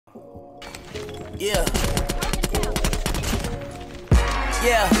Yeah.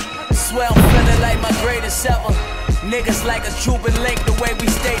 Yeah. Swear I'm feeling like my greatest ever. Niggas like a Cuban link, the way we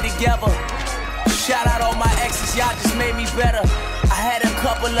stay together. Shout out all my exes, y'all just made me better. I had a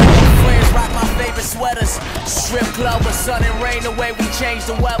couple of new friends rock my favorite sweaters. Strip club with sun and rain, the way we changed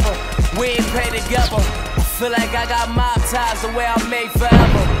the weather. We ain't pay together. I feel like I got mob ties the way I'm made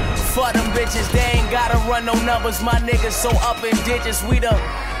forever. Fuck them bitches, they ain't gotta run no numbers. My niggas so up in digits, we the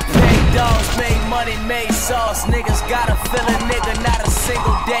paid dogs, made money, made sauce. Niggas gotta feel a nigga, not a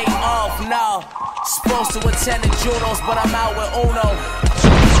single day off, nah. Supposed to attend the Junos, but I'm out with Uno.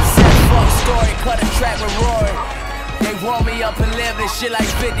 Set fuck story, cut a track with Rory. They want me up and live this shit like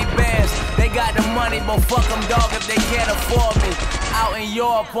 50 bands. They got the money, but fuck them dog if they can't afford me. Out in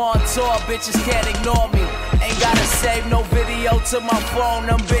Europe on tour, bitches can't ignore me. Ain't gotta save no video to my phone,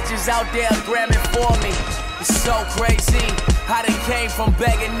 them bitches out there gramming for me. It's so crazy how they came from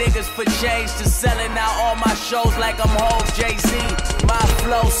begging niggas for change to selling out all my shows like I'm Hov Jay-Z. My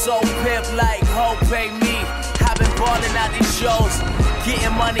flow so pimp like Ho pay me. I've been balling out these shows,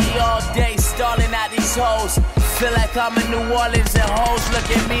 getting money all day, stalling out these hoes. Feel like I'm in New Orleans and hoes look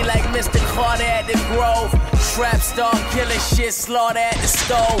at me like Mr. Carter at the Grove. Trap star killing shit, slaughter at the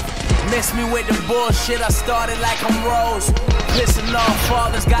stove. Miss me with the bullshit, I started like I'm Rose. Pissing off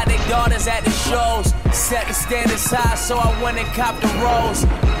fathers, got their daughters at the shows. Set the standards high, so I went and copped the rose.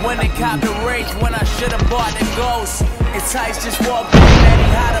 Went and copped the rage when I should've bought the ghost. And Tice just walked in, man, he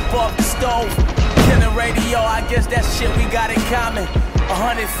hot up off the stove. Killing radio, I guess that shit we got in common.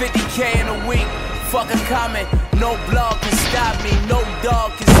 150K in a week, fuck a comment. No blog can stop me, no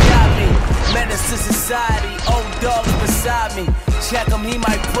dog can stop me. Menace to society, old dogs beside me. Check him, he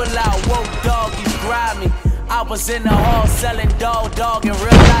might pull out, whoa dog, he's grimy. I was in the hall selling dog in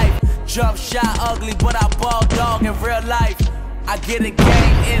real life. Jump shot ugly, but I ball dog in real life. I get a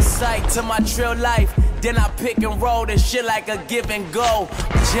game insight to my trill life. Then I pick and roll this shit like a give and go.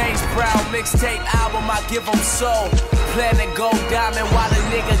 James Brown mixtape album, I give him soul. Plan to go diamond while a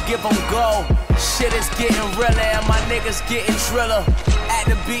nigga give him gold. Shit is getting realer and my niggas getting triller. At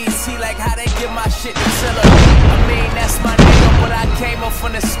the BET like how they give my shit to Tiller. I mean that's my nigga, but I came up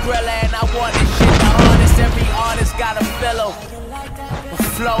from the Skrilla and I want this shit the hardest. Every artist got a fellow.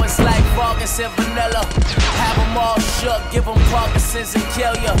 Flow is like Vargas and Vanilla. Have them all shook, give them Parkinson's and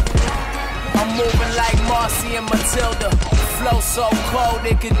kill ya. I'm moving like Marcy and Matilda. Flow so cold,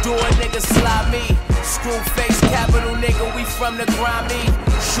 it can do a nigga slide me. Screw face capital nigga, we from the grimy.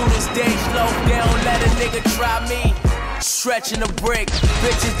 Shooters stage low, they don't let a nigga try me. Stretching the brick,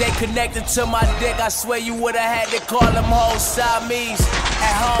 bitches they connected to my dick. I swear you would've had to call them hoes Siamese.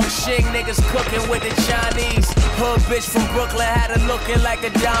 At home, Shing niggas cooking with the Chinese. Hood bitch from Brooklyn had her looking like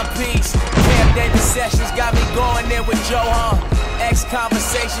a dime piece. Camp David Sessions got me going there with Johan. X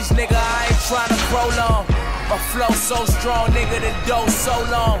conversations, nigga, I ain't tryna prolong. My flow so strong, nigga, the dough so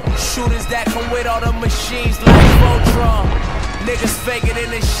long. Shooters that come with all the machines like Voltron. Niggas faking in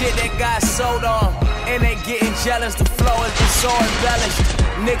the shit that got sold on. And they getting jealous, the flow has been so embellished.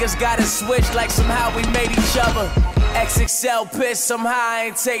 Niggas gotta switch like somehow we made each other. XXL piss, somehow I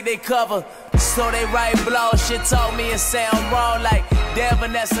ain't take they cover. So they write blogs, shit told me and say I'm wrong. Like, damn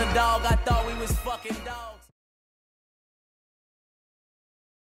Vanessa dog, I thought we was fucking dogs.